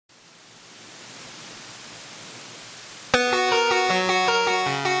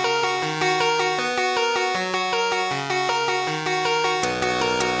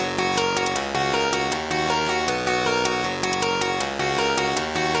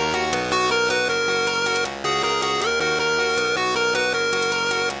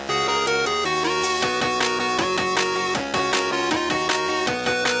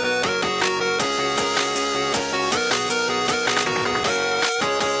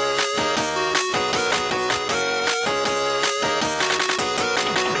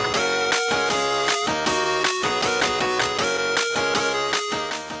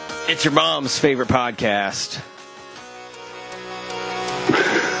It's your mom's favorite podcast.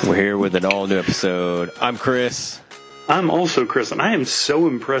 We're here with an all-new episode. I'm Chris. I'm also Chris, and I am so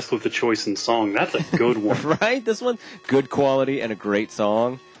impressed with the choice in song. That's a good one. Right? This one, good quality and a great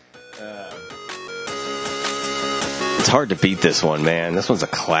song. It's hard to beat this one, man. This one's a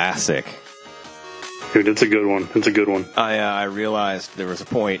classic. Dude, it's a good one. It's a good one. I realized there was a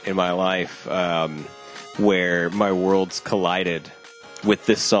point in my life where my worlds collided with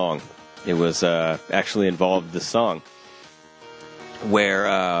this song. It was actually involved this song, where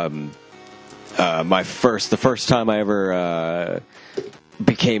the first time I ever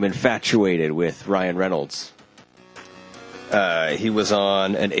became infatuated with Ryan Reynolds. He was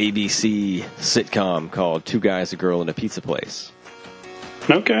on an ABC sitcom called Two Guys, a Girl, and a Pizza Place.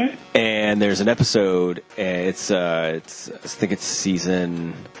 Okay. And there's an episode. I think it's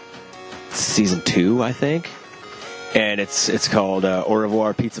season 2, I think. And it's called Au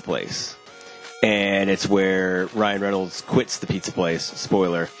Revoir Pizza Place. And it's where Ryan Reynolds quits the pizza place.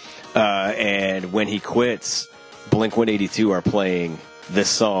 Spoiler. And when he quits, Blink-182 are playing this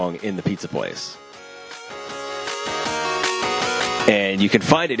song in the pizza place. And you can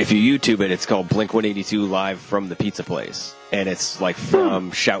find it if you YouTube it. It's called Blink-182 Live from the Pizza Place. And it's like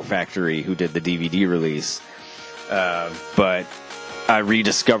from Shout Factory, who did the DVD release. But I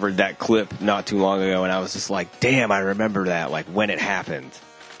rediscovered that clip not too long ago, and I was just like, damn, I remember that, like when it happened.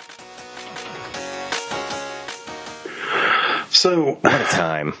 So, what a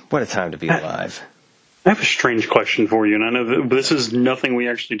time. What a time to be alive. I have a strange question for you, and I know that this is nothing we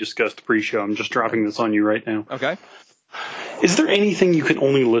actually discussed pre-show. I'm just dropping this on you right now. Okay. Is there anything you can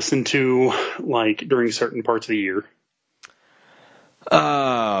only listen to, like, during certain parts of the year?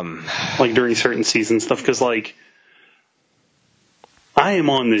 Like, during certain seasons stuff? Because, like, I am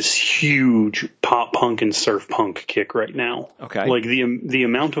on this huge pop punk and surf punk kick right now. Okay. Like, the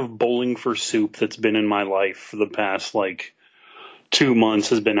amount of Bowling for Soup that's been in my life for the past, like, 2 months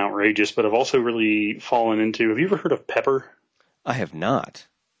has been outrageous, but I've also really fallen into... Have you ever heard of Pepper? I have not.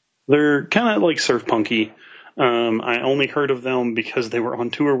 They're kind of like surf punky. I only heard of them because they were on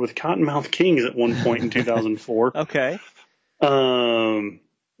tour with Cottonmouth Kings at one point in 2004. Okay.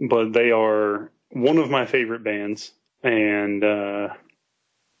 But they are one of my favorite bands. And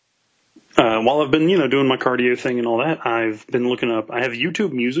while I've been, doing my cardio thing and all that, I've been looking up. I have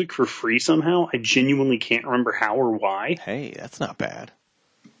YouTube Music for free somehow. I genuinely can't remember how or why. Hey, that's not bad.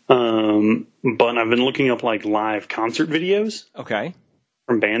 But I've been looking up like live concert videos. Okay.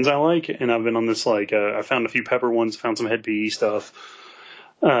 From bands I like, and I've been on this like I found a few Pepper ones, found some Head PE stuff.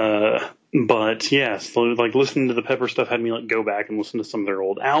 But yeah, so like listening to the Pepper stuff had me like go back and listen to some of their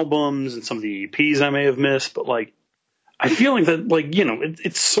old albums and some of the EPs I may have missed. But like, I feel like that, like,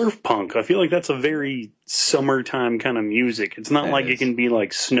 it's surf punk. I feel like that's a very summertime kind of music. It's not like it can be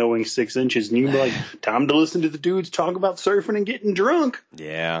like snowing 6 inches and you can be like, time to listen to the dudes talk about surfing and getting drunk.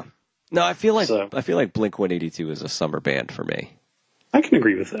 Yeah. No, I feel like Blink-182 is a summer band for me. I can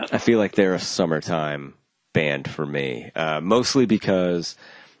agree with that. I feel like they're a summertime band for me, mostly because,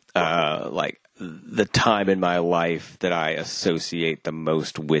 like, the time in my life that I associate the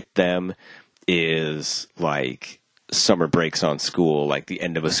most with them is, like, summer breaks on school, like the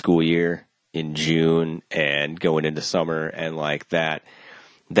end of a school year in June and going into summer, and, like, that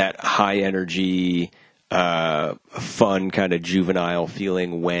high energy, fun kind of juvenile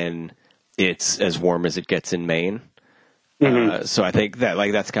feeling when it's as warm as it gets in Maine. Mm-hmm. So I think that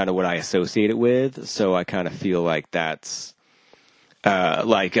that's kind of what I associate it with. So I kind of feel like that's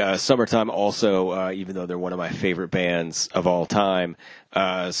summertime. Also, even though they're one of my favorite bands of all time,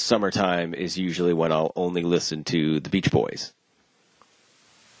 summertime is usually when I'll only listen to the Beach Boys.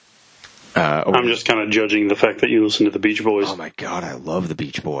 I'm just kind of judging the fact that you listen to the Beach Boys. Oh my God, I love the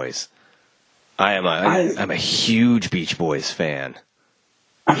Beach Boys. I'm a huge Beach Boys fan.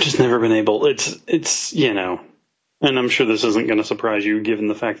 I've just never been able. It's And I'm sure this isn't going to surprise you, given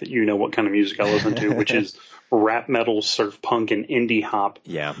the fact that you know what kind of music I listen to, which is rap, metal, surf punk, and indie hop.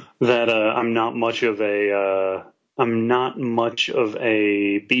 Yeah. That I'm not much of a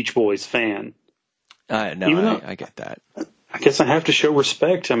Beach Boys fan. I get that. I guess I have to show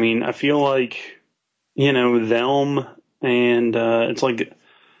respect. I mean, I feel like them, and it's like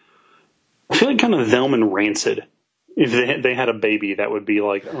I feel like kind of them and Rancid. If they had a baby, that would be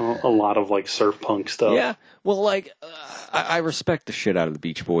like a lot of like surf punk stuff. Yeah, well, like I respect the shit out of the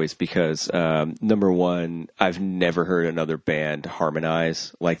Beach Boys because number one, I've never heard another band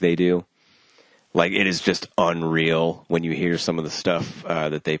harmonize like they do. Like, it is just unreal when you hear some of the stuff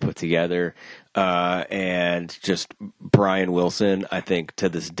that they put together, and just Brian Wilson, I think to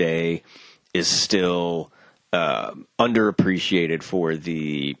this day is still underappreciated for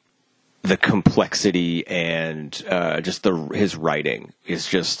the the complexity and just his writing is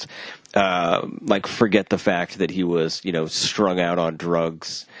just like, forget the fact that he was, strung out on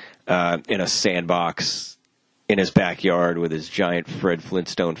drugs in a sandbox in his backyard with his giant Fred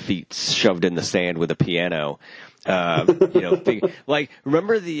Flintstone feet shoved in the sand with a piano. Like,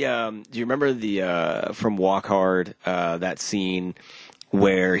 remember do you remember from Walk Hard, that scene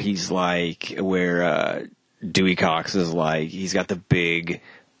where Dewey Cox is like, he's got the big,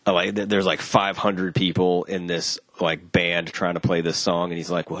 there's like 500 people in this like band trying to play this song, and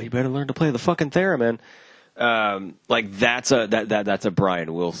he's like, well, you better learn to play the fucking theremin. Like, that's a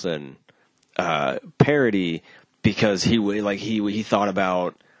Brian Wilson parody, because he thought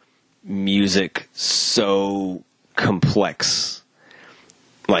about music so complex.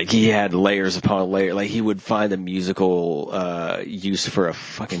 Like, he had layers upon layers. Like, he would find a musical use for a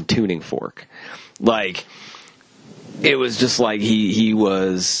fucking tuning fork. Like, it was just like he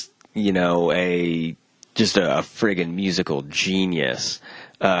was, just a friggin' musical genius.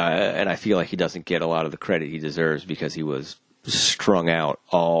 And I feel like he doesn't get a lot of the credit he deserves because he was strung out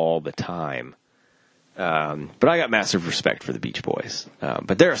all the time. But I got massive respect for the Beach Boys.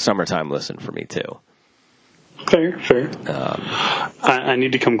 But they're a summertime listen for me, too. Fair. I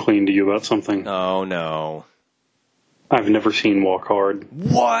need to come clean to you about something. Oh, no. I've never seen Walk Hard.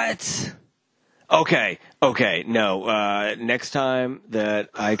 What? Okay, no. Next time that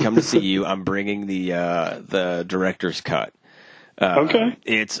I come to see you, I'm bringing the director's cut. Okay.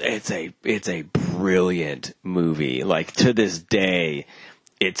 It's a brilliant movie. Like, to this day,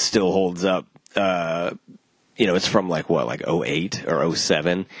 it still holds up. It's from like 08 or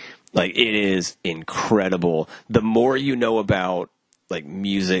 07. Like, it is incredible. The more you know about like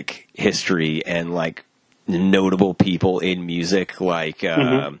music history and like notable people in music, like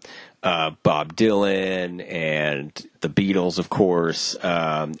Bob Dylan and the Beatles, of course,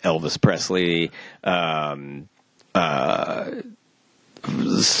 Elvis Presley,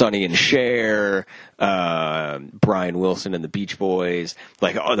 Sonny and Cher, Brian Wilson and the Beach Boys.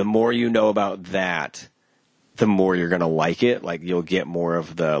 Like, the more you know about that, the more you're going to like it. Like, you'll get more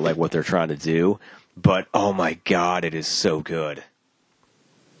of the, like, what they're trying to do. But, oh my God, it is so good.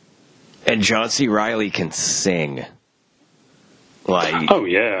 And John C. Reilly can sing. Like, oh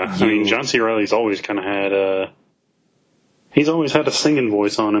yeah. I mean, John C. Reilly's always kind of had he's always had a singing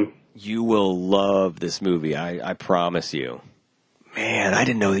voice on him. You will love this movie. I promise you. Man, I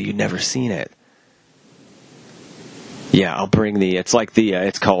didn't know that you'd never seen it. Yeah, I'll bring it's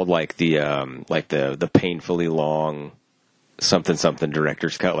called like the painfully long something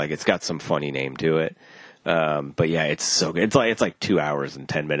director's cut. Like, it's got some funny name to it. But yeah, it's so good. It's like 2 hours and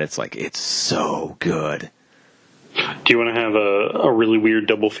 10 minutes. Like, it's so good. Do you want to have a really weird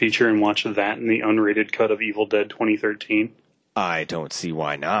double feature and watch that and the unrated cut of Evil Dead 2013? I don't see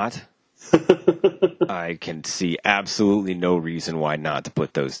why not. I can see absolutely no reason why not to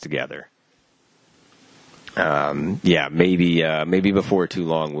put those together. Yeah, maybe before too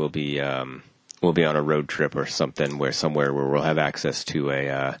long we'll be on a road trip or something somewhere where we'll have access to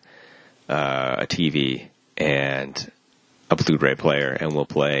a TV and a Blu-ray player, and we'll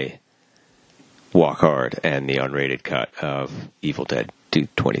play Walk Hard and the unrated cut of Evil Dead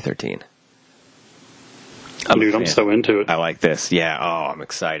 2013. Dude, I'm so into it. I like this. Yeah. Oh, I'm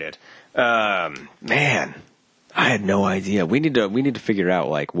excited. Man, I had no idea. We need to figure out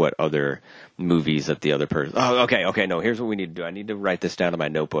like what other movies that the other person. Oh, okay. No, here's what we need to do. I need to write this down in my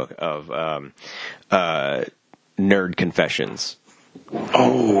notebook of nerd confessions.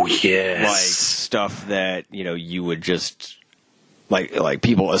 Oh yes, like stuff that you would just like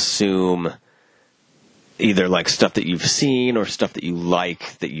people assume either like stuff that you've seen or stuff that you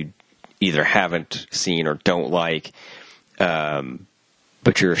like that you either haven't seen or don't like,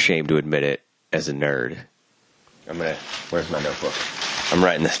 but you're ashamed to admit it as a nerd. Where's my notebook? I'm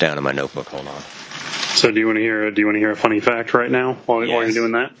writing this down in my notebook. Hold on. So do you want to hear a funny fact right now while you're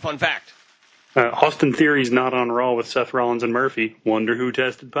doing that? Fun fact. Austin Theory's not on Raw with Seth Rollins and Murphy. Wonder who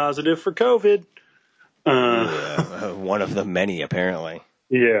tested positive for COVID. One of the many, apparently.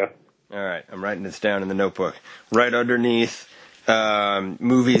 Yeah. All right, I'm writing this down in the notebook. Right underneath,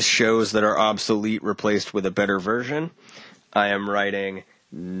 movies, shows that are obsolete replaced with a better version, I am writing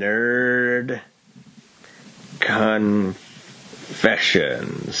nerd confessions.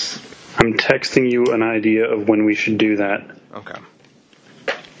 I'm texting you an idea of when we should do that. Okay.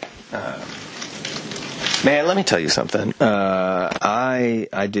 Man, let me tell you something.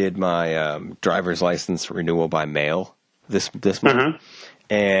 I did my driver's license renewal by mail this month.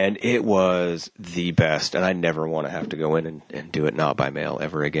 And it was the best, and I never want to have to go in and do it not by mail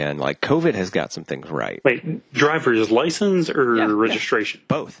ever again. Like, COVID has got some things right. Wait, driver's license or registration? Yeah,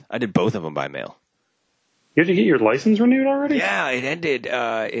 both. I did both of them by mail. You had to get your license renewed already? Yeah, it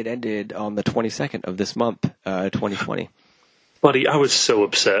ended on the 22nd of this month, 2020. Buddy, I was so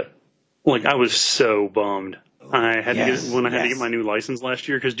upset. Like, I was so bummed. I had to get my new license last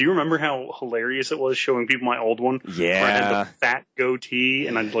year, because do you remember how hilarious it was showing people my old one? Yeah. Where I had the fat goatee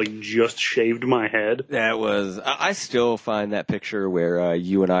and I'd like just shaved my head. That was. I still find that picture where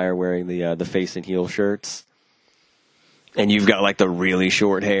you and I are wearing the face and heel shirts, and you've got like the really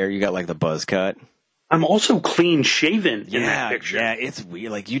short hair. You got like the buzz cut. I'm also clean shaven in that picture. Yeah, it's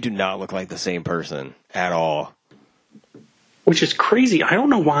weird. Like, you do not look like the same person at all. Which is crazy. I don't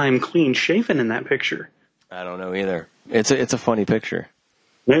know why I'm clean shaven in that picture. I don't know either. It's a funny picture.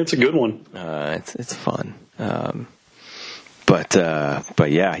 Yeah, it's a good one. It's fun. But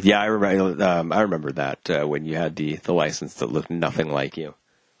yeah, I remember that when you had the license that looked nothing like you.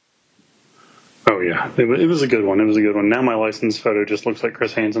 Oh yeah, it was a good one. It was a good one. Now my license photo just looks like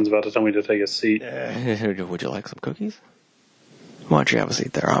Chris Hansen's about to tell me to take a seat. Would you like some cookies? Why don't you have a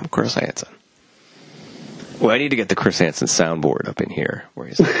seat there? I'm Chris Hansen. Well, I need to get the Chris Hansen soundboard up in here, where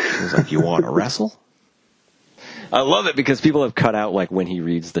he's like, "You want to wrestle?" I love it because people have cut out like when he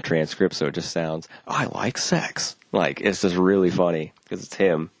reads the transcript, so it just sounds, "I like sex." Like, it's just really funny because it's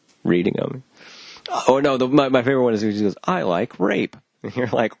him reading them. Oh no, my favorite one is he goes, "I like rape," and you're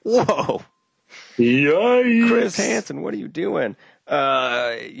like, "Whoa, yikes. Chris Hansen, what are you doing?"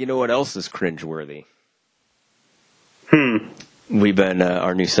 You know what else is cringeworthy? We've been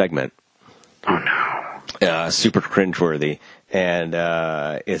our new segment. Oh no. Super cringeworthy, and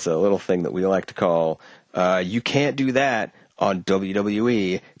it's a little thing that we like to call "You Can't Do That" on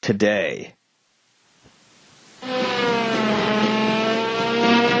WWE Today.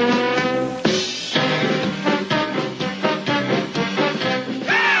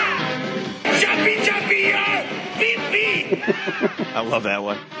 I love that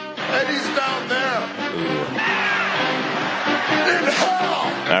one. And he's down there. In hell.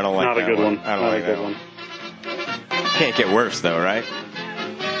 I don't like Not that a good one. I don't Not like a good that one. Can't get worse, though, right?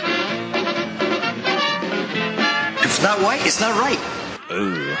 If it's not white, it's not right.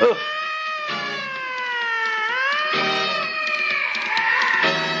 Ooh. Ugh.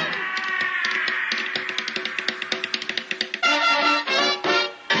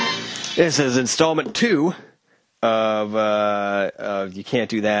 This is installment 2 of You Can't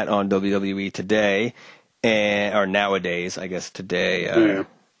Do That on WWE Today, or nowadays, I guess today.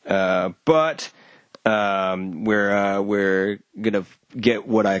 But we're gonna get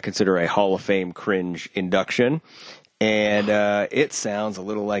what I consider a Hall of Fame cringe induction, and it sounds a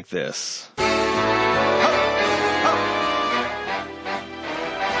little like this.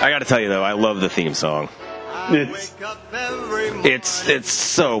 I got to tell you though, I love the theme song. It's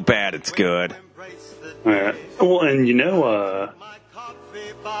so bad, it's good. Well, and oh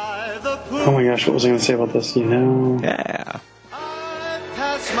my gosh, what was I going to say about this? Yeah.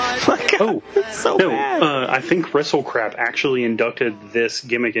 Oh, it's so bad. I think WrestleCrap actually inducted this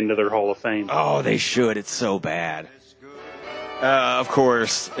gimmick into their Hall of Fame. Oh, they should. It's so bad. Of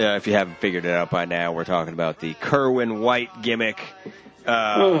course, if you haven't figured it out by now, we're talking about the Kerwin White gimmick.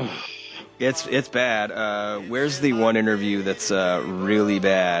 It's bad. Where's the one interview that's really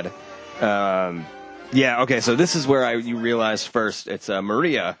bad? Yeah, okay, so this is where you realize first it's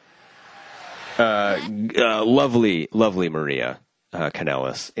Maria, lovely Maria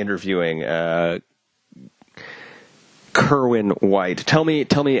Kanellis interviewing Kerwin White. Tell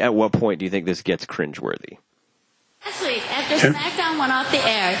me at what point do you think this gets cringeworthy? Last week, after SmackDown went off the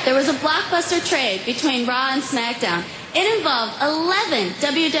air, there was a blockbuster trade between Raw and SmackDown. It involved 11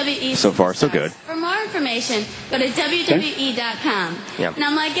 WWE So far, so good. For more information, go to WWE.com. Yep.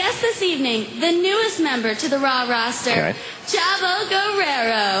 Now, my guest this evening, the newest member to the Raw roster, Okay. Chavo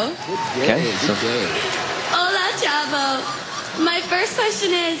Guerrero. Okay. So, Hola, Chavo. My first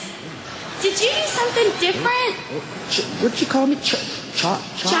question is, did you do something different? What'd you call me?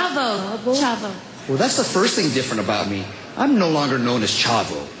 Chavo. Well, that's the first thing different about me. I'm no longer known as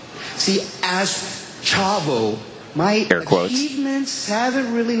Chavo. See, as Chavo, my Air quotes. achievements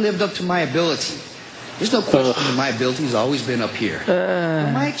haven't really lived up to my ability. There's no question that my ability's always been up here.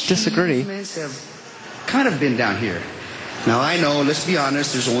 But my disagree. achievements have kind of been down here. Now, I know, let's be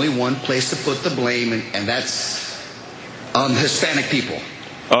honest, there's only one place to put the blame, and that's on Hispanic people.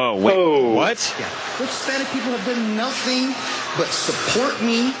 oh, wait. Oh. What? Yeah. The Hispanic people have done nothing but support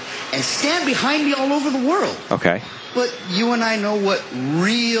me and stand behind me all over the world. Okay. But you and I know what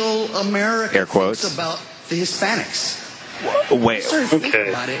real America Air quotes. thinks about the Hispanics. Wait. I started thinking Okay.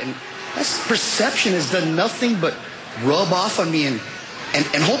 about it, and that perception has done nothing but rub off on me and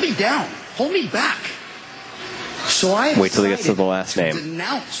hold me down, hold me back. So I Wait till he gets to decided the last name. to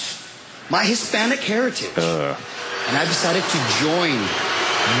denounce my Hispanic heritage. And I decided to join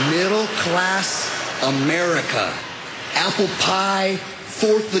middle class America. Apple pie,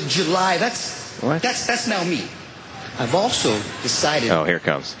 4th of July. What? That's now me. I've also decided Oh, here it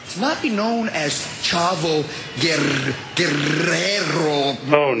comes. to not be known as Chavo Guerrero.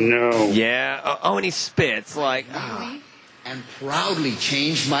 Oh no. Yeah. Oh, and he spits like. And proudly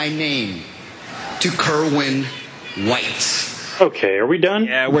changed my name to Kerwin White. Okay, are we done?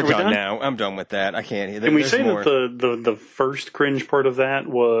 Yeah, we're Are we done now. I'm done with that. I can't. Can we there's say more. that the first cringe part of that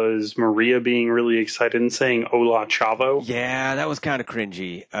was Maria being really excited and saying "Hola, Chavo"? Yeah, that was kind of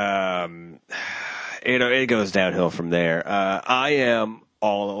cringy. It goes downhill from there. I am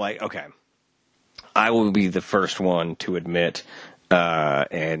all like, okay, I will be the first one to admit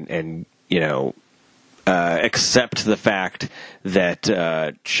and accept the fact that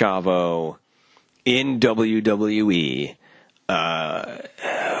Chavo in WWE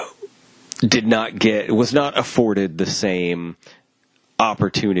was not afforded the same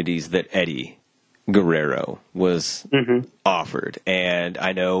opportunities that Eddie Guerrero was offered. And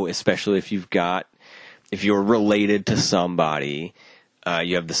I know, especially if you're related to somebody,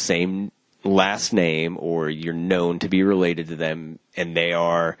 you have the same last name, or you're known to be related to them, and they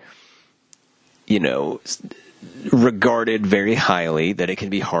are, regarded very highly, that it can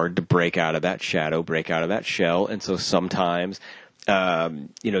be hard to break out of that shadow, break out of that shell. And so sometimes,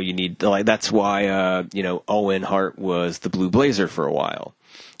 you need, that's why, Owen Hart was the Blue Blazer for a while,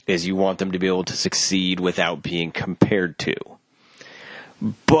 is you want them to be able to succeed without being compared to.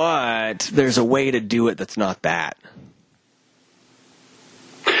 But there's a way to do it that's not that.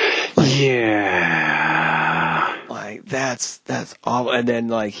 Yeah. Like that's awful. And then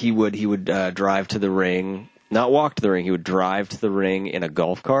he would drive to the ring, not walk to the ring. He would drive to the ring in a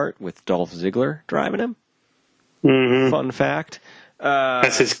golf cart with Dolph Ziggler driving him. Mm-hmm. Fun fact.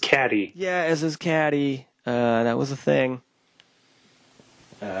 That's his caddy. Yeah, as his caddy. That was a thing.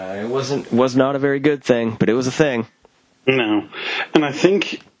 It was not a very good thing, but it was a thing. No. And I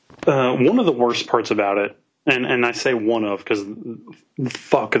think one of the worst parts about it, and I say one of because,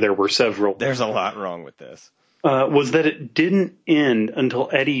 fuck, there were several. There's a lot wrong with this. Was that it didn't end until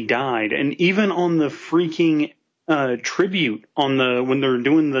Eddie died. And even on the freaking tribute, when they're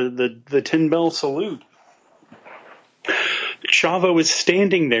doing the 10 bell salute, Chavo is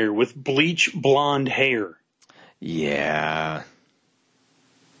standing there with bleach blonde hair. Yeah.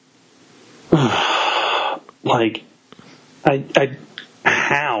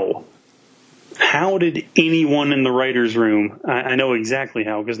 How did anyone in the writer's room, I know exactly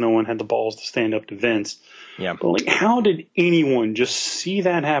how, because no one had the balls to stand up to Vince. Yeah. But how did anyone just see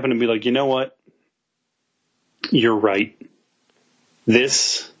that happen and be like, you know what? You're right.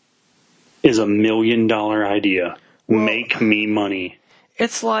 This is $1 million idea. Well, make me money.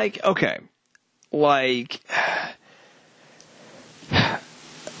 It's okay.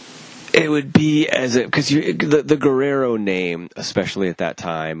 It would be as if, because the Guerrero name, especially at that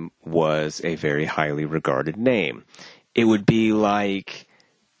time, was a very highly regarded name. It would be like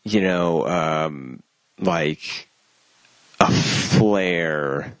a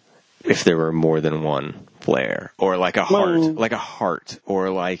Flair, if there were more than one Flair, or like a Hart, or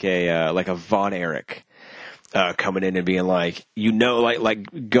like a Von Erich coming in and being like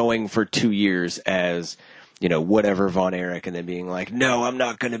going for 2 years as, whatever Von Erich, and then being like, no, I'm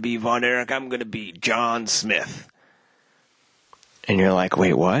not going to be Von Erich, I'm going to be John Smith. And you're like,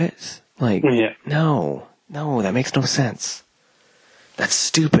 wait, what? Yeah. No, that makes no sense. That's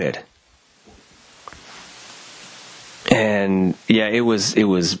stupid. And yeah, it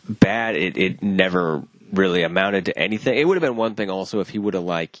was bad. It never really amounted to anything. It would have been one thing also if he would have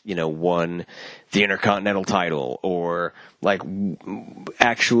won the Intercontinental title, or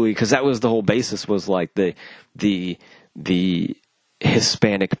actually, because that was the whole basis, was the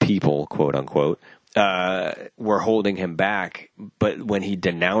Hispanic people, quote unquote, were holding him back. But when he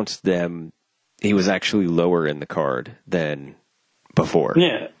denounced them, he was actually lower in the card than before.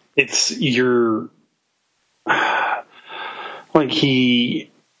 Yeah, it's he.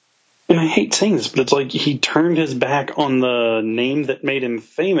 And I hate saying this, but it's he turned his back on the name that made him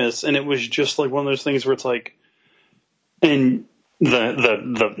famous, and it was just one of those things where it's and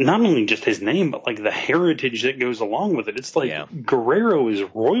the not only just his name, but the heritage that goes along with it. It's Guerrero is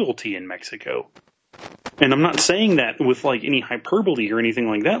royalty in Mexico. And I'm not saying that with any hyperbole or anything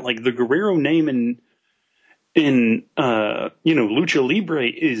like that. The Guerrero name in Lucha Libre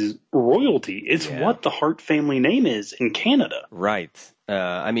is royalty. It's what the Hart family name is in Canada. Right.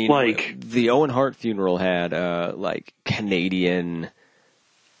 I mean, the Owen Hart funeral had Canadian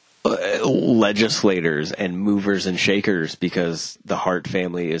legislators and movers and shakers because the Hart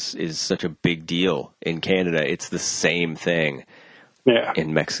family is such a big deal in Canada. It's the same thing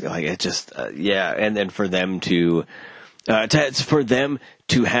in Mexico. Like it just and then for them to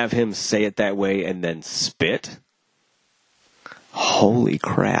have him say it that way and then spit. Holy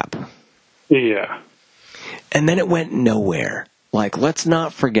crap. Yeah. And then it went nowhere. Like, let's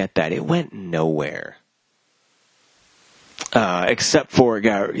not forget that. It went nowhere. Except for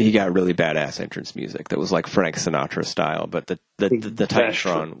he got really badass entrance music that was like Frank Sinatra style, but the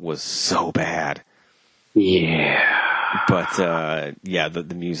Titantron was so bad. Yeah. But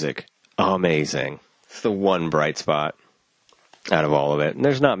the music, amazing. It's the one bright spot out of all of it. And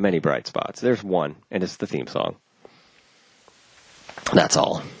there's not many bright spots. There's one, and it's the theme song. That's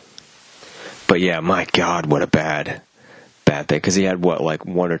all. But yeah, my God, what a bad thing. Because he had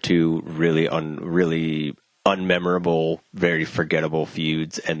one or two really unmemorable, very forgettable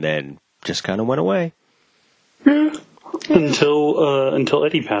feuds, and then just kind of went away. Yeah. Until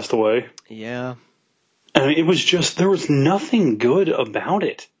Eddie passed away. Yeah. I mean, it was just, there was nothing good about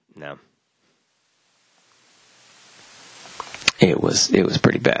it. No. It was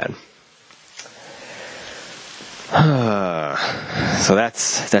pretty bad. So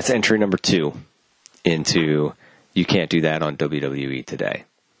that's entry number 2 into you can't do that on WWE today.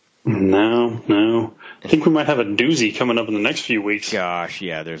 No. I think we might have a doozy coming up in the next few weeks. Gosh,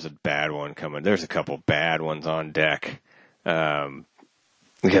 yeah, there's a bad one coming. There's a couple bad ones on deck.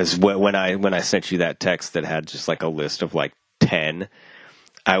 Because when I sent you that text that had just like a list of like 10,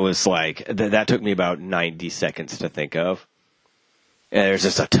 I was like, that took me about 90 seconds to think of. And there's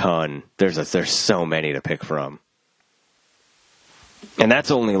just a ton. There's so many to pick from. And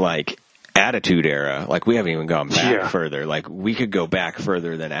that's only like Attitude Era. Like we haven't even gone back further. Like we could go back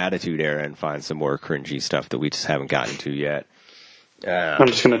further than Attitude Era and find some more cringy stuff that we just haven't gotten to yet. I'm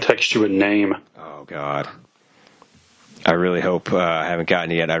just going to text you a name. Oh God. I really hope I haven't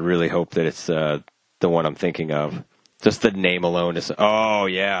gotten it yet. I really hope that it's the one I'm thinking of. Just the name alone is. Oh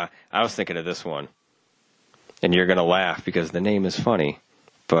yeah, I was thinking of this one, and you're gonna laugh because the name is funny.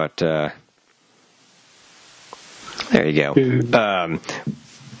 But there you go.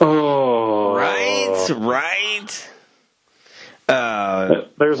 Right.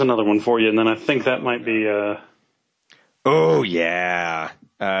 There's another one for you, and then I think that might be. Oh yeah,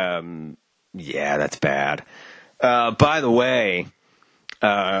 that's bad. By the way,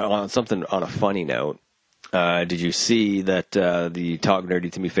 on a funny note, did you see that the Talk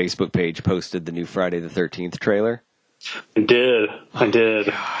Nerdy to Me Facebook page posted the new Friday the 13th trailer? I did.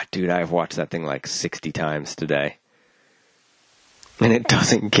 God, dude, I've watched that thing like 60 times today. And it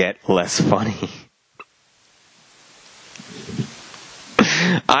doesn't get less funny.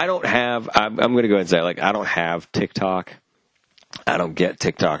 I'm going to go ahead and say, like, I don't have TikTok. I don't get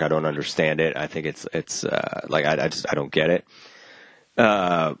TikTok. I don't understand it. I think it's like, I don't get it.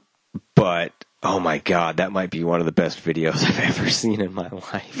 But, oh my God, that might be one of the best videos I've ever seen in my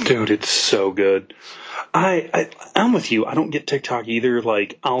life. Dude, it's so good. I'm with you. I don't get TikTok either.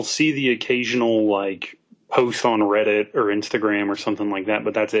 Like, I'll see the occasional, like, post on Reddit or Instagram or something like that,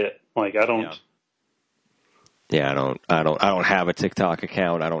 but that's it. Like, I don't. Yeah, I don't have a TikTok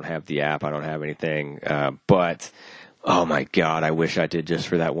account. I don't have the app. I don't have anything. But, oh my God, I wish I did just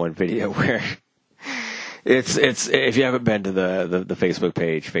for that one video where it's if you haven't been to the Facebook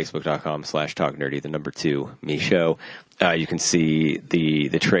page, facebook.com/talknerdy, the number 2 me show, you can see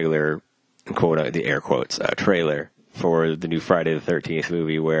the trailer, quote, the air quotes, trailer for the new Friday the 13th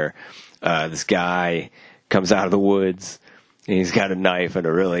movie where this guy comes out of the woods and he's got a knife and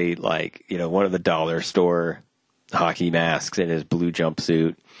a really, like, one of the dollar store hockey masks in his blue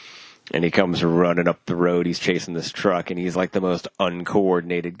jumpsuit. And he comes running up the road. He's chasing this truck, and he's like the most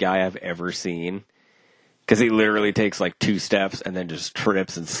uncoordinated guy I've ever seen. Because he literally takes like 2 steps and then just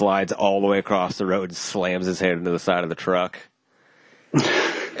trips and slides all the way across the road and slams his head into the side of the truck.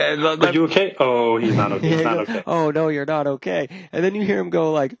 And are you okay? Oh, he's not okay. He's not okay. Oh, no, you're not okay. And then you hear him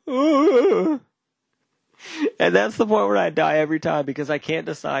go like, "Ugh." And that's the point where I die every time because I can't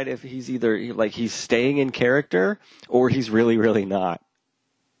decide if he's either like he's staying in character or he's really, really not.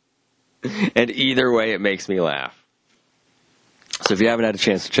 And either way, it makes me laugh. So if you haven't had a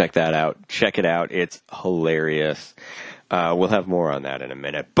chance to check that out, check it out. It's hilarious. We'll have more on that in a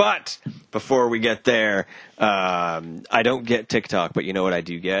minute. But before we get there, I don't get TikTok, but you know what I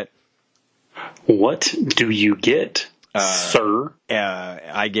do get? What do you get, sir?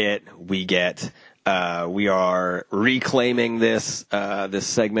 We get We are reclaiming this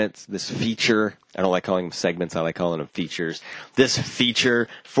segment, this feature. I don't like calling them segments. I like calling them features. This feature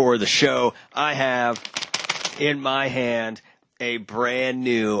for the show. I have in my hand a brand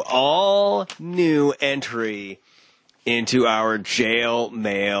new, all new entry into our jail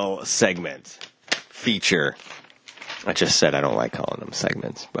mail segment feature. I just said I don't like calling them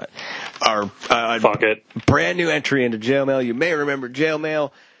segments, but our Fuck it. brand new entry into jail mail. You may remember jail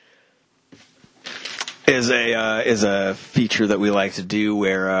mail is a feature that we like to do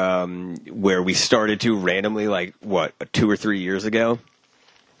where we started to randomly, like 2 or 3 years ago.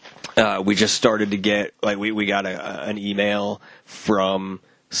 We just started to get we got an email from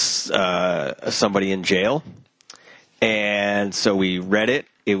somebody in jail, and so we read it.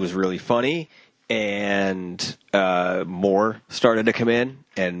 It was really funny, and more started to come in,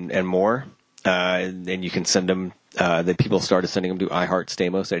 and more, and you can send them. The people started sending them to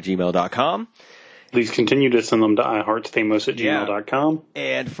iheartstamos@gmail.com. Please continue to send them to iheartstamos@gmail.com.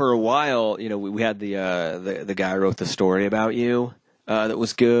 And for a while, we had the guy who wrote the story about you that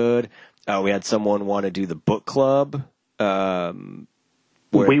was good. We had someone want to do the book club. We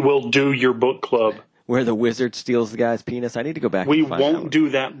will do your book club. Where the wizard steals the guy's penis. I need to go back. We and find won't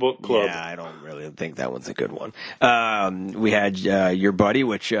do that book club. Yeah, I don't really think that one's a good one. We had your buddy,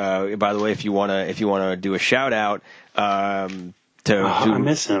 which, by the way, if you wanna do a shout out, I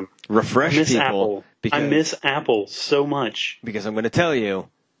miss him. Refresh I miss people. Apple. I miss Apple so much. Because I'm going to tell you,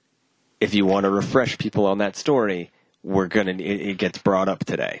 if you want to refresh people on that story, it gets brought up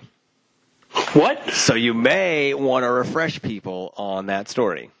today. What? So you may want to refresh people on that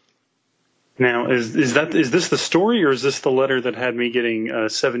story. Now, is this the story, or is this the letter that had me getting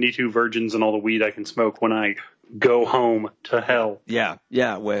 72 virgins and all the weed I can smoke when I go home to hell? Yeah.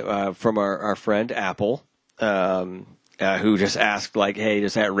 From our friend Apple, who just asked, hey,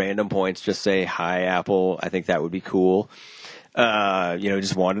 just at random points, just say, hi, Apple. I think that would be cool.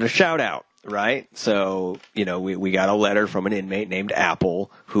 Just wanted a shout out, right? So, we got a letter from an inmate named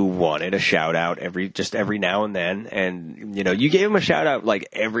Apple who wanted a shout out every now and then. And, you gave him a shout out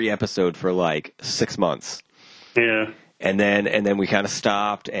every episode for 6 months. Yeah. And then we kind of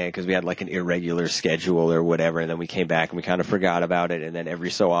stopped, and because we had an irregular schedule or whatever, and then we came back and we kind of forgot about it. And then every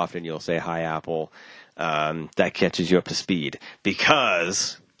so often you'll say, hi, Apple. That catches you up to speed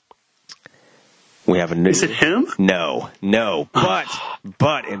because we have a new. Is it him? No, but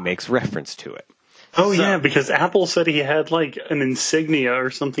it makes reference to it. Oh, yeah, because Apple said he had an insignia or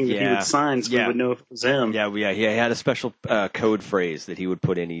something that he would sign, so we would know if it was him. Yeah, he had a special code phrase that he would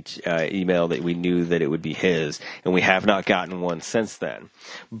put in each email that we knew that it would be his, and we have not gotten one since then.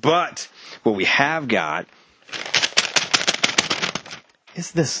 But what we have got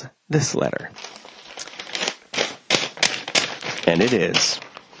is this letter. And it is.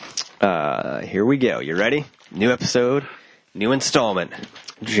 Here we go. You ready? New episode, new installment,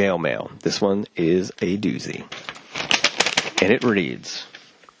 jail mail. This one is a doozy. And it reads.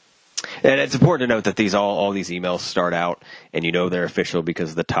 And it's important to note that all these emails start out, and they're official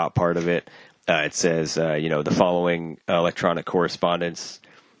because the top part of it, it says, the following electronic correspondence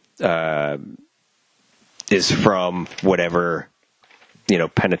is from whatever,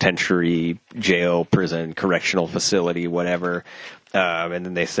 penitentiary, jail, prison, correctional facility, whatever. And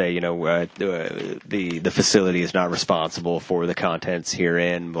then they say, the facility is not responsible for the contents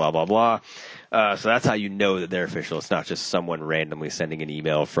herein, blah, blah, blah. So that's how you know that they're official. It's not just someone randomly sending an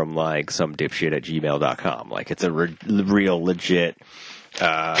email from some dipshit at gmail.com. It's a real legit,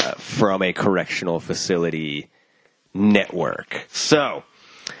 from a correctional facility network. So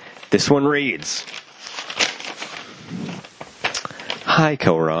this one reads, hi,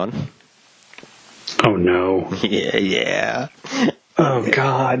 Koron. Oh, no. Yeah. Oh,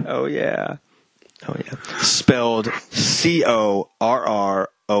 God. Oh, yeah. Spelled Corron.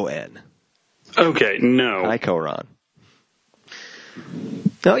 Okay, no. Hi, Koron.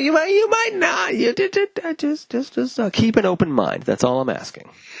 No, you might not. You just keep an open mind. That's all I'm asking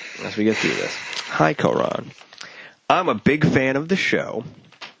as we get through this. Hi, Koron. I'm a big fan of the show.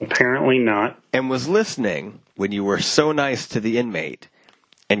 Apparently not. And was listening when you were so nice to the inmate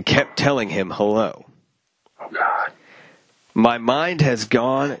and kept telling him hello. Oh, God. My mind has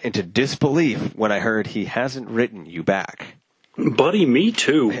gone into disbelief when I heard he hasn't written you back. Buddy, me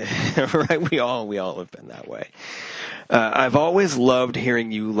too. Right? We all have been that way. I've always loved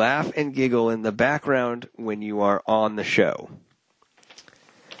hearing you laugh and giggle in the background when you are on the show.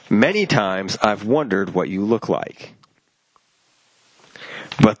 Many times I've wondered what you look like.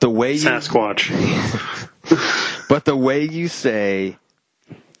 But the way Sasquatch. But the way you say,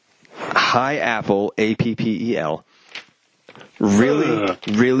 hi, Apple, Appel,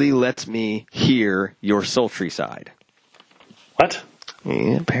 really lets me hear your sultry side. What?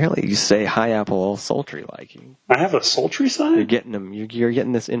 Yeah, apparently you say hi apple all sultry like you. I have a sultry side? You're getting them. You're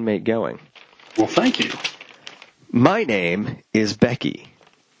getting this inmate going. Well, thank you. My name is Becky.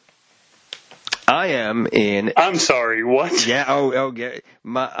 I am in. I'm sorry. What? Yeah. Yeah.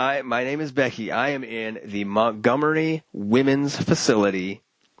 My name is Becky. I am in the Montgomery Women's Facility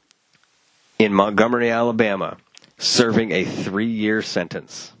in Montgomery, Alabama, serving a 3-year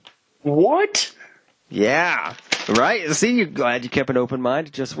sentence. What? Yeah. Right? See, you're glad you kept an open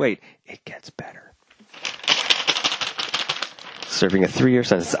mind. Just wait. It gets better. Serving a 3-year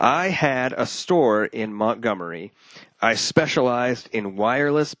sentence. I had a store in Montgomery. I specialized in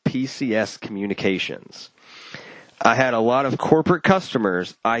wireless PCS communications. I had a lot of corporate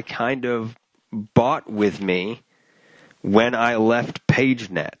customers I kind of bought with me when I left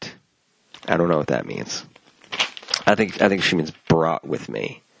PageNet. I don't know what that means. I think she means brought with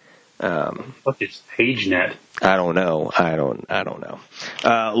me. What is PageNet? I don't know. I don't know.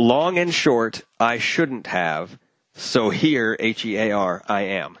 Long and short, I shouldn't have. So here, HEAR, I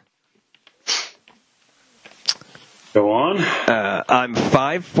am. Go on. I'm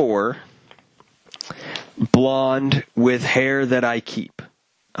 5'4", blonde with hair that I keep.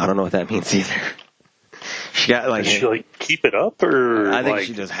 I don't know what that means either. She got Does she keep it up, or I think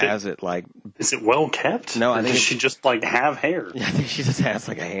she just has it like. Is it well kept? No, I think she just have hair. I think she just has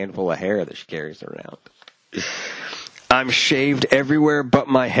a handful of hair that she carries around. I'm shaved everywhere but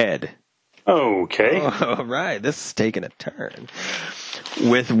my head. Okay. All right, this is taking a turn.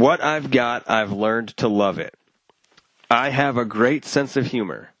 With what I've got, I've learned to love it. I have a great sense of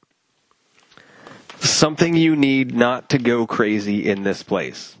humor. Something you need not to go crazy in this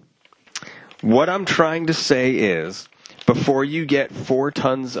place. What I'm trying to say is, before you get 4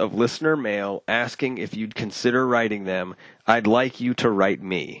 tons of listener mail asking if you'd consider writing them, I'd like you to write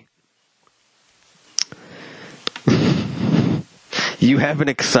me. You have an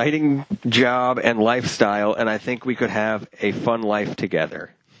exciting job and lifestyle, and I think we could have a fun life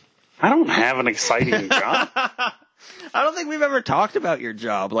together. I don't have an exciting job. I don't think we've ever talked about your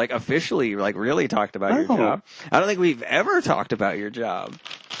job, like officially, like really talked about your job. I don't think we've ever talked about your job.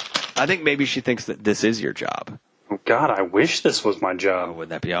 I think maybe she thinks that this is your job. Oh, God, I wish this was my job. Oh, wouldn't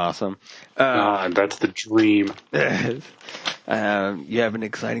that be awesome? God, that's the dream. You have an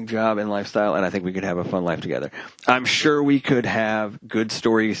exciting job and lifestyle, and I think we could have a fun life together. I'm sure we could have good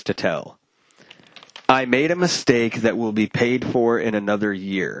stories to tell. I made a mistake that will be paid for in another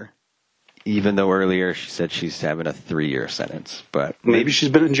year, even though earlier she said she's having a 3-year sentence. But maybe she's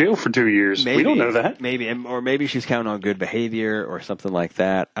been in jail for 2 years. Maybe, we don't know that. Maybe, or maybe she's counting on good behavior or something like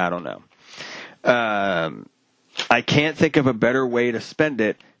that. I don't know. I can't think of a better way to spend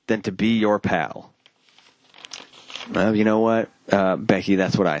it than to be your pal. Well, you know what, Becky?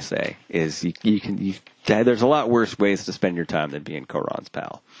 That's what I say. Is there's a lot worse ways to spend your time than being Koran's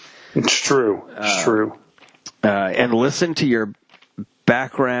pal. It's true. It's true. And listen to your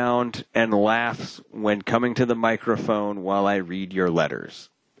background and laughs when coming to the microphone while I read your letters.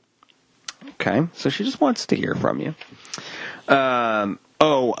 Okay, so she just wants to hear from you. I'm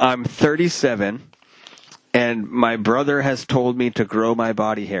 37, and my brother has told me to grow my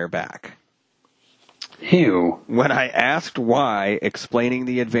body hair back. Ew. When I asked why, explaining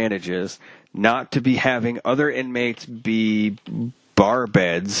the advantages, not to be having other inmates be bar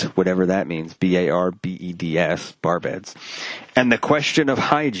beds, whatever that means, BARBEDS, bar beds, and the question of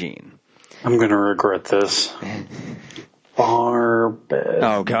hygiene. I'm going to regret this. Bar beds.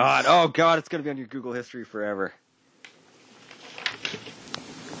 Oh, God, it's going to be on your Google history forever.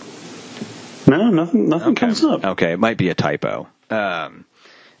 No, nothing comes up. Okay, it might be a typo.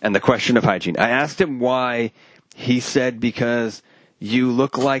 And the question of hygiene. I asked him why. He said because you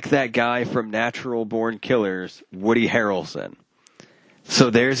look like that guy from Natural Born Killers, Woody Harrelson. So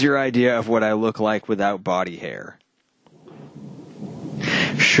there's your idea of what I look like without body hair.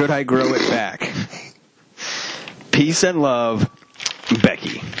 Should I grow it back? Peace and love,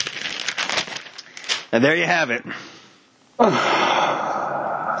 Becky. And there you have it.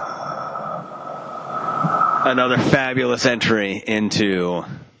 Another fabulous entry into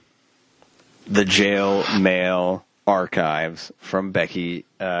the jail mail archives from Becky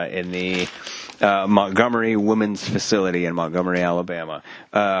in the Montgomery Women's Facility in Montgomery, Alabama.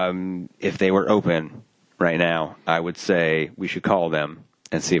 If they were open right now, I would say we should call them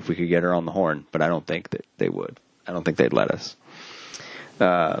and see if we could get her on the horn, but I don't think that they would. I don't think they'd let us.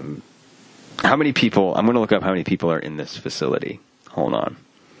 How many people, I'm going to look up how many people are in this facility. Hold on.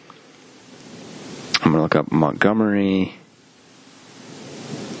 I'm going to look up Montgomery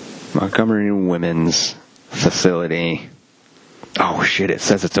Women's Facility. Oh, shit, it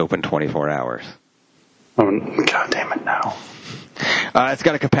says it's open 24 hours. Oh, God damn it, no. It's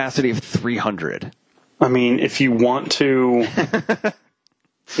got a capacity of 300. I mean, if you want to...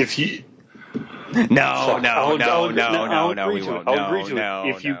 if you... No, we won't. I'll agree to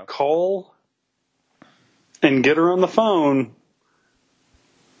it. If you no. call and get her on the phone,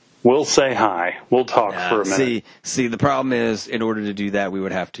 we'll say hi. We'll talk for a minute. See, the problem is, in order to do that, we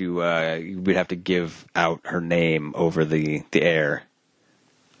would have to give out her name over the air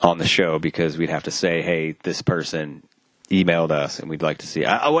on the show, because we'd have to say, hey, this person emailed us and we'd like to see. You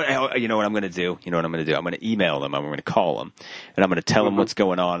know what I'm going to do? I'm going to email them. I'm going to call them, and I'm going to tell them what's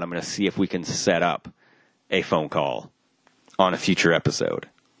going on. I'm going to see if we can set up a phone call on a future episode,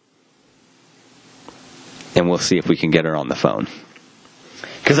 and we'll see if we can get her on the phone.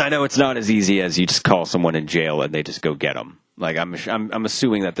 Because I know it's not as easy as you just call someone in jail and they just go get them. Like I'm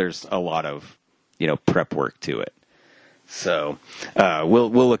assuming that there's a lot of prep work to it. So we'll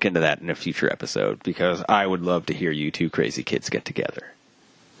look into that in a future episode, because I would love to hear you two crazy kids get together.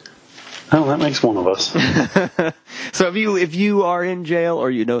 Oh, that makes one of us. So if you are in jail, or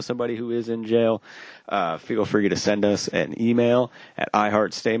you know somebody who is in jail, feel free to send us an email at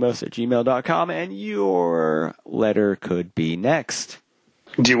iheartstamos@gmail.com, and your letter could be next.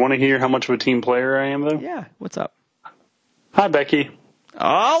 Do you want to hear how much of a team player I am, though? Yeah, what's up? Hi, Becky.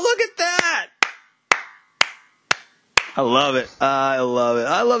 Oh, look at that! I love it. I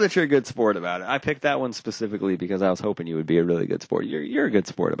love that you're a good sport about it. I picked that one specifically because I was hoping you would be a really good sport. You're a good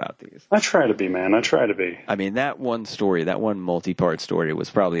sport about these. I try to be, man. I try to be. I mean, that one multi-part story was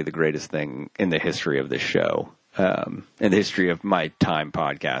probably the greatest thing in the history of this show. In the history of my time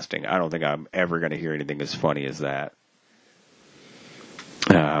podcasting. I don't think I'm ever going to hear anything as funny as that.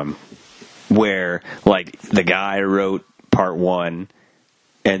 Where, like, the guy wrote part 1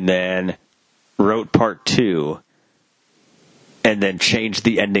 and then wrote part 2 and then changed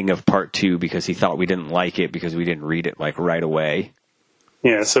the ending of part 2 because he thought we didn't like it because we didn't read it, like, right away.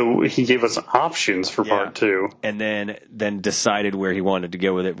 Yeah, so he gave us options for part 2. And then decided where he wanted to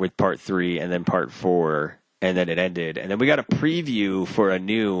go with it with part 3 and then part 4, and then it ended. And then we got a preview for a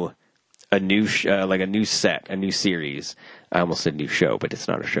new set, a new series. I almost said new show, but it's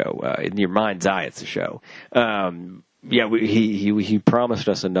not a show. In your mind's eye, it's a show. He promised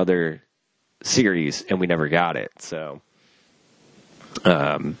us another series, and we never got it. So,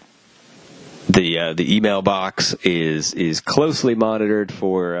 the email box is closely monitored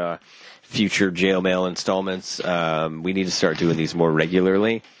for future jail mail installments. We need to start doing these more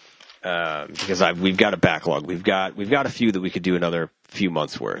regularly, because we've got a backlog. We've got a few that we could do another few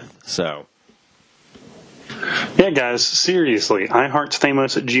months worth. So. Yeah, guys, seriously,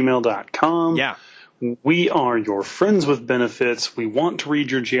 iheartstamos@gmail.com. Yeah. We are your friends with benefits. We want to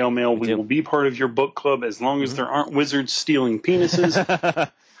read your jail mail. We will be part of your book club as long as there aren't wizards stealing penises.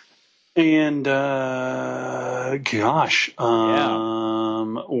 And,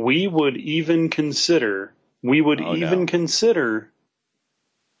 we would even consider,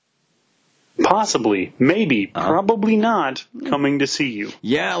 possibly, maybe, probably not, coming to see you.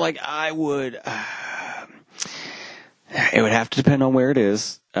 Yeah, like I would... It would have to depend on where it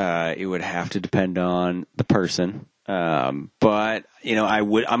is. It would have to depend on the person. But, I'm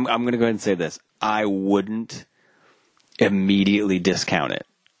going to go ahead and say this. I wouldn't immediately discount it.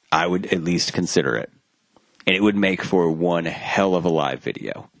 I would at least consider it. And it would make for one hell of a live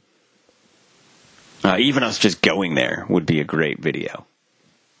video. Even us just going there would be a great video.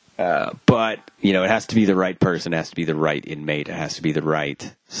 But, it has to be the right person, it has to be the right inmate, it has to be the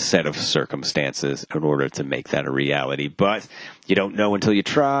right set of circumstances in order to make that a reality. But you don't know until you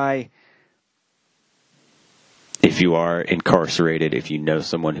try. If you are incarcerated, if you know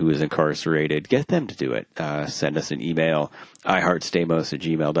someone who is incarcerated, get them to do it. Send us an email,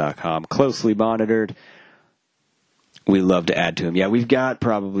 iheartstamos@gmail.com, closely monitored. We love to add to them. Yeah, we've got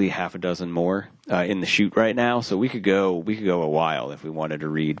probably half a dozen more in the chute right now, so we could go a while if we wanted to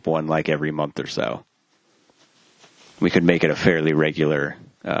read one like every month or so. We could make it a fairly regular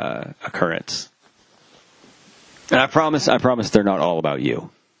occurrence. And I promise they're not all about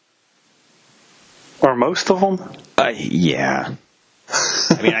you. Are most of them? Yeah.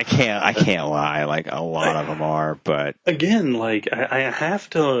 I mean, I can't lie. Like, a lot of them are, but again, like I have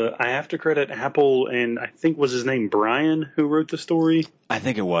to credit Apple, and I think was his name Brian who wrote the story. I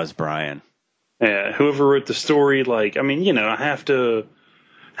think it was Brian. Yeah, whoever wrote the story. Like, I mean, I have to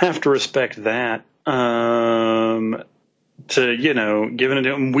respect that. To giving it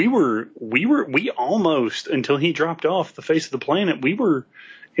to him, we almost, until he dropped off the face of the planet, we were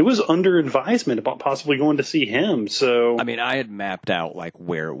it was under advisement about possibly going to see him. So I mean, I had mapped out like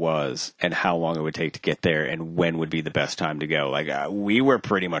where it was and how long it would take to get there and when would be the best time to go. Like we were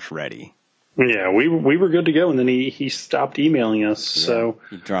pretty much ready. yeah, we were good to go, and then he stopped emailing us. So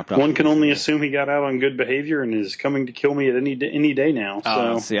He dropped off. one can only assume he got out on good behavior and is coming to kill me at any day now.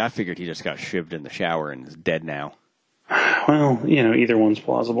 So See, I figured he just got shivved in the shower and is dead now. well, either one's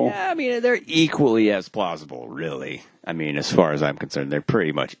plausible. Yeah, I mean, they're equally as plausible, really. I mean, as far as I'm concerned, they're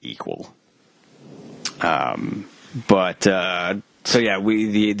pretty much equal. So yeah,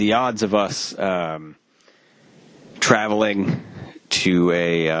 the odds of us traveling to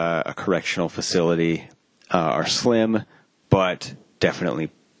a correctional facility are slim, but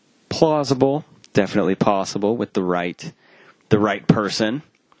definitely plausible, definitely possible with the right person.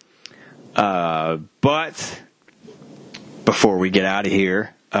 But before we get out of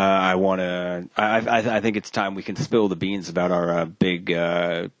here, I think it's time we can spill the beans about our big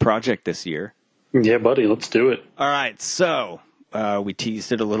project this year. Yeah, buddy, let's do it. All right, so we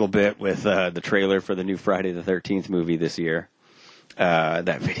teased it a little bit with the trailer for the new Friday the 13th movie this year.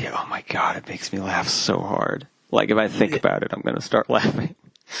 That video, oh my God, it makes me laugh so hard. Like, if I think about it, I'm going to start laughing.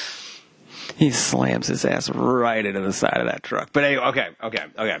 He slams his ass right into the side of that truck. But anyway,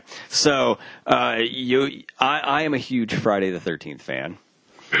 okay. So, I am a huge Friday the 13th fan.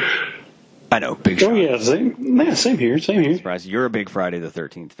 I know, big shot. Oh yeah, same here. Surprise, you're a big Friday the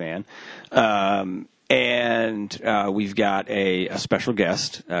 13th fan. And we've got a special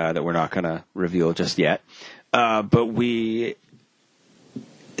guest that we're not going to reveal just yet. But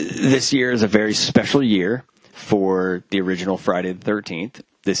this year is a very special year for the original Friday the 13th.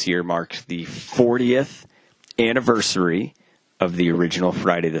 This year marks the 40th anniversary of the original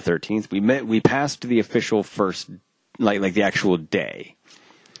Friday the 13th. We passed the official first, like the actual day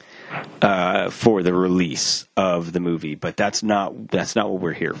for the release of the movie, but that's not what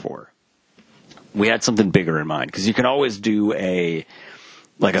we're here for. We had something bigger in mind, because you can always do a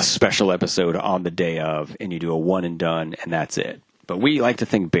special episode on the day of, and you do a one and done, and that's it. But we like to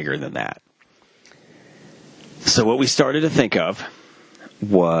think bigger than that. So what we started to think of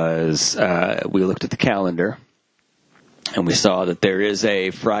was we looked at the calendar and we saw that there is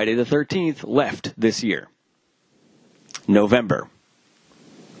a Friday the 13th left this year, November.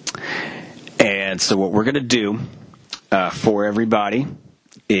 And so what we're going to do for everybody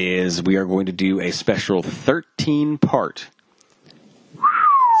is we are going to do a special 13-part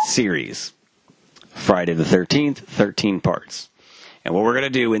series. Friday the 13th, 13 parts. And what we're going to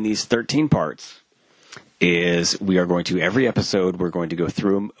do in these 13 parts is we are going to, every episode, we're going to go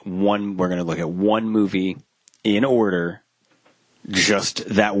through we're going to look at one movie in order, just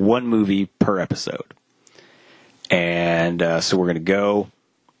that one movie per episode. And so we're going to go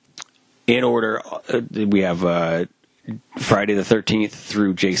in order. We have Friday the 13th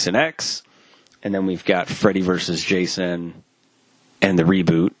through Jason X, and then we've got Freddy versus Jason and the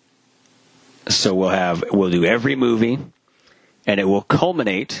reboot. So we'll do every movie, and it will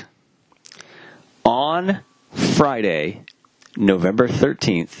culminate on Friday, November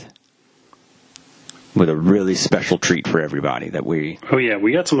 13th, with a really special treat for everybody that we... Oh yeah,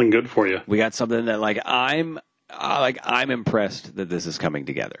 we got something good for you. We got something that I'm impressed that this is coming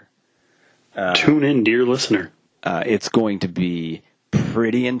together. Tune in, dear listener. It's going to be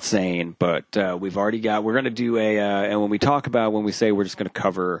pretty insane, but we're going to do and when we say we're just going to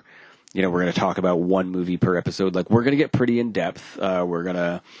cover, we're going to talk about one movie per episode, we're going to get pretty in depth. We're going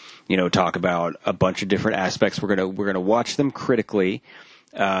to, talk about a bunch of different aspects. We're going to watch them critically.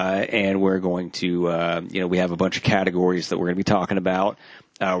 And we're going to, we have a bunch of categories that we're going to be talking about.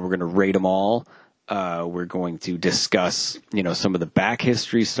 We're going to rate them all. We're going to discuss, some of the back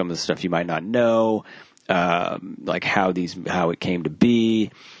history, some of the stuff you might not know, how it came to be,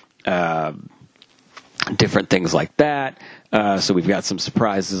 different things like that. So we've got some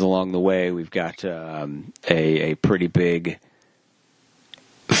surprises along the way. We've got a pretty big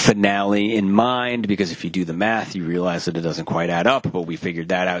finale in mind, because if you do the math, you realize that it doesn't quite add up, but we figured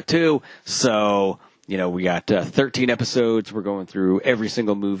that out too. So, we got 13 episodes. We're going through every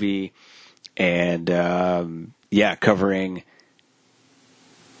single movie and, covering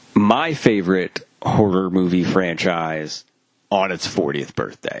my favorite horror movie franchise on its 40th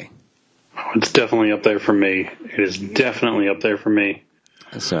birthday. It's definitely up there for me. It is definitely up there for me.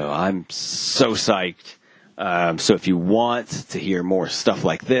 So I'm so psyched. So if you want to hear more stuff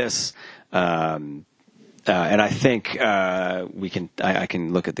like this, and I think I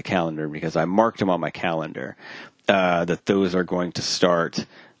can look at the calendar, because I marked them on my calendar, that those are going to start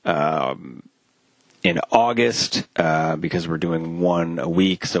in August, because we're doing one a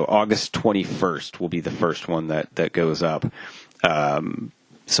week. So August 21st will be the first one that goes up.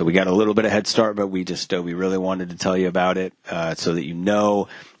 So we got a little bit of head start, but we really wanted to tell you about it so that you know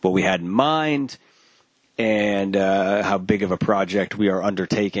what we had in mind and how big of a project we are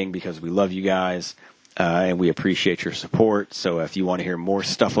undertaking, because we love you guys and we appreciate your support. So if you want to hear more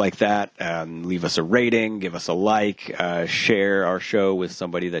stuff like that, leave us a rating, give us a like, share our show with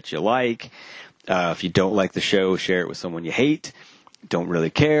somebody that you like. If you don't like the show, share it with someone you hate. Don't really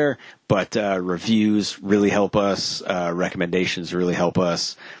care, but reviews really help us. Recommendations really help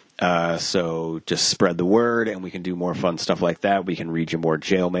us. So just spread the word, and we can do more fun stuff like that. We can read you more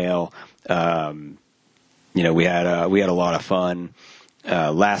jail mail. We had a lot of fun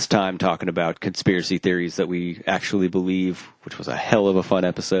last time talking about conspiracy theories that we actually believe, which was a hell of a fun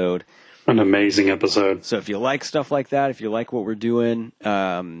episode. An amazing episode. So if you like stuff like that, if you like what we're doing,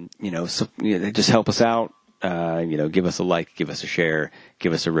 just help us out. Give us a like, give us a share,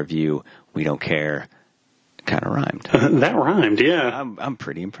 give us a review. We don't care. Kind of rhymed. That rhymed, yeah. I'm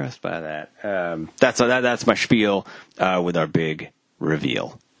pretty impressed by that. That's my spiel with our big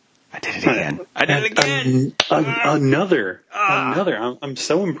reveal. I did it again. Another. I'm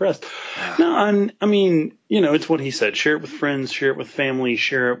so impressed. No, I mean, it's what he said. Share it with friends, share it with family,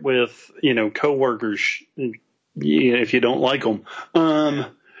 share it with, coworkers. If you don't like them.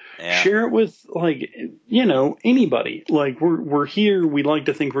 Share it with anybody. Like we're here. We like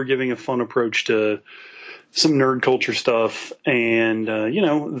to think we're giving a fun approach to some nerd culture stuff, and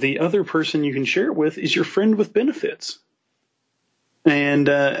the other person you can share it with is your friend with benefits. And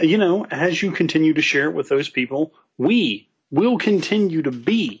as you continue to share it with those people, we will continue to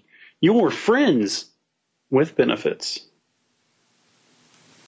be your friends with benefits.